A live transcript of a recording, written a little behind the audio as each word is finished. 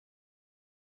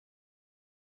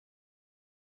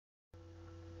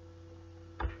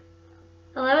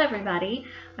Hello everybody.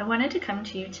 I wanted to come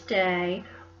to you today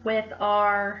with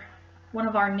one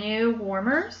of our new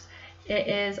warmers. It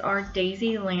is our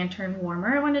Daisy Lantern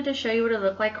warmer. I wanted to show you what it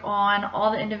looked like on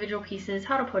all the individual pieces,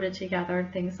 how to put it together,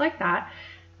 and things like that.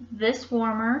 This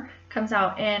warmer comes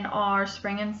out in our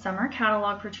spring and summer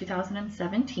catalog for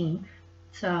 2017.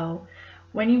 So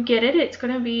when you get it, it's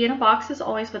going to be in a box as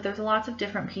always, but there's lots of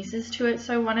different pieces to it.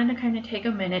 So I wanted to kind of take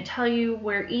a minute, tell you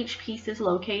where each piece is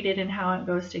located and how it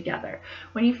goes together.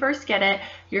 When you first get it,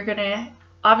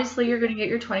 obviously you're going to get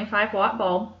your 25-watt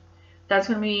bulb. That's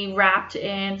going to be wrapped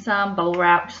in some bubble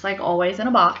wrap, just like always in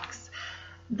a box.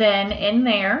 Then in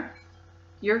there,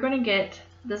 you're going to get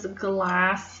this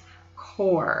glass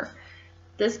core.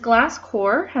 This glass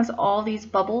core has all these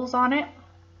bubbles on it,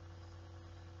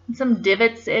 some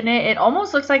divots in it. It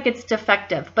almost looks like it's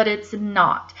defective, but it's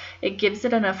not. It gives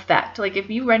it an effect. Like if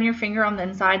you run your finger on the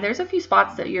inside, there's a few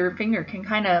spots that your finger can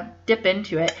kind of dip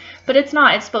into it, but it's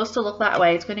not. It's supposed to look that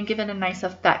way. It's going to give it a nice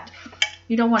effect.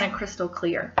 You don't want it crystal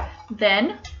clear.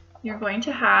 Then you're going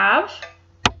to have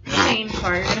the main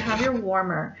part. You're going to have your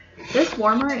warmer. This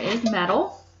warmer is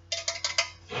metal.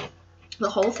 The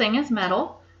whole thing is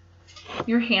metal.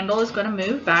 Your handle is going to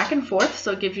move back and forth,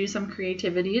 so it gives you some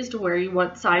creativity as to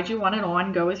what side you want it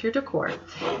on. Go with your decor.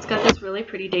 It's got this really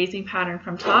pretty daisy pattern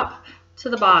from top to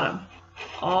the bottom,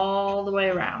 all the way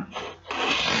around.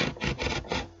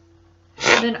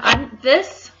 Then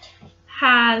this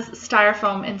has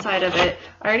styrofoam inside of it.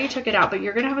 I already took it out, but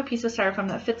you're going to have a piece of styrofoam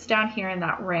that fits down here in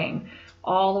that ring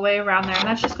all the way around there, and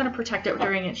that's just going to protect it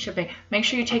during its shipping. Make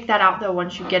sure you take that out though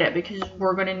once you get it, because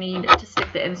we're going to need to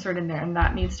stick the insert in there, and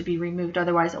that needs to be removed,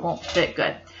 otherwise it won't fit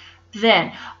good.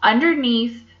 Then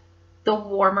underneath the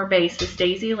warmer base, this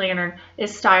Daisy Lantern,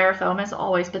 is styrofoam as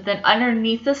always, but then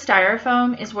underneath the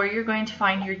styrofoam is where you're going to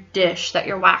find your dish that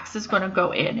your wax is going to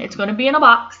go in. It's going to be in a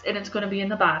box, and it's going to be in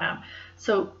the bottom.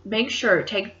 So make sure,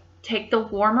 take the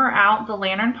warmer out, the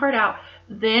lantern part out,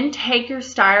 then take your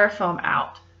styrofoam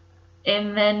out.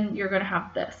 And then you're going to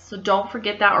have this. So don't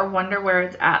forget that or wonder where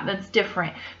it's at. That's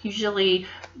different. Usually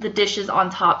the dish is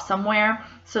on top somewhere.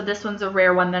 So this one's a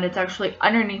rare one that it's actually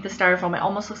underneath the styrofoam. It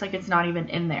almost looks like it's not even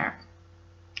in there.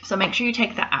 So make sure you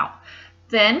take that out.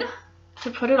 Then to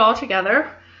put it all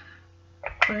together,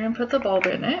 we're going to put the bulb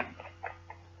in it.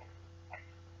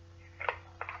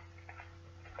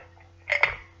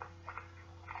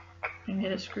 And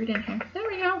get it screwed in here. There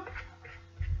we go.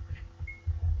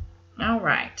 All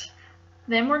right.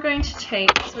 Then we're going to take,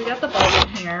 so we got the bulb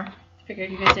in here.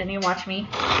 Figured you guys didn't need to watch me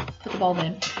put the bulb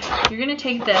in. You're going to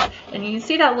take this, and you can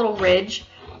see that little ridge.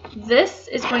 This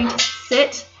is going to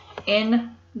sit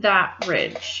in that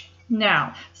ridge.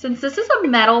 Now, since this is a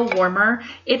metal warmer,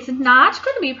 it's not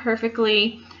going to be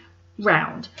perfectly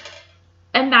round.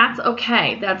 And that's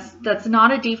okay. That's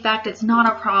not a defect. It's not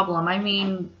a problem. I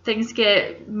mean, things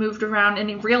get moved around,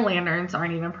 and real lanterns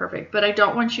aren't even perfect. But I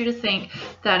don't want you to think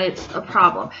that it's a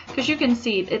problem, because you can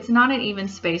see it's not an even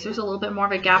space. There's a little bit more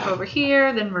of a gap over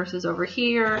here than versus over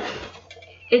here.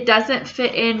 It doesn't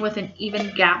fit in with an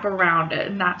even gap around it,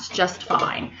 and that's just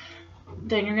fine.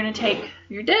 Then you're going to take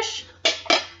your dish,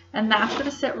 and that's going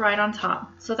to sit right on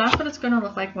top. So that's what it's going to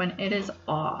look like when it is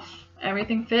off.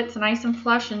 Everything fits nice and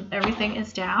flush, and everything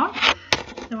is down.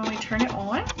 Then when we turn it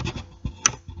on,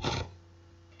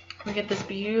 we get this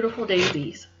beautiful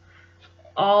daisies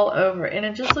all over, and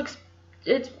it just looks,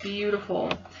 it's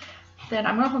beautiful. Then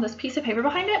I'm going to hold this piece of paper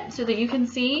behind it so that you can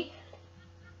see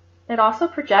it also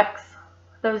projects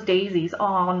those daisies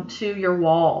onto your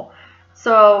wall.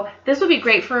 So this would be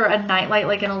great for a nightlight,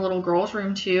 like in a little girl's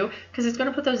room too, because it's going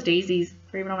to put those daisies,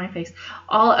 or even on my face,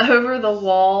 all over the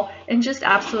wall and just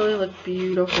absolutely look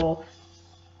beautiful.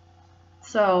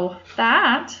 So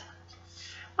that,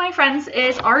 my friends,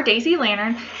 is our Daisy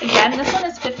Lantern. Again, this one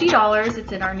is $50.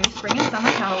 It's in our new spring and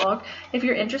summer catalog. If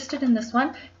you're interested in this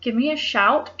one, give me a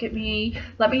shout. Let me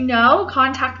know.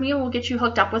 Contact me, and we'll get you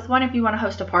hooked up with one. If you want to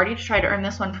host a party to try to earn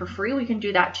this one for free, we can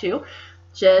do that too.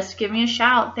 Just give me a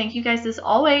shout. Thank you guys as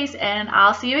always, and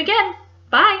I'll see you again.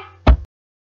 Bye.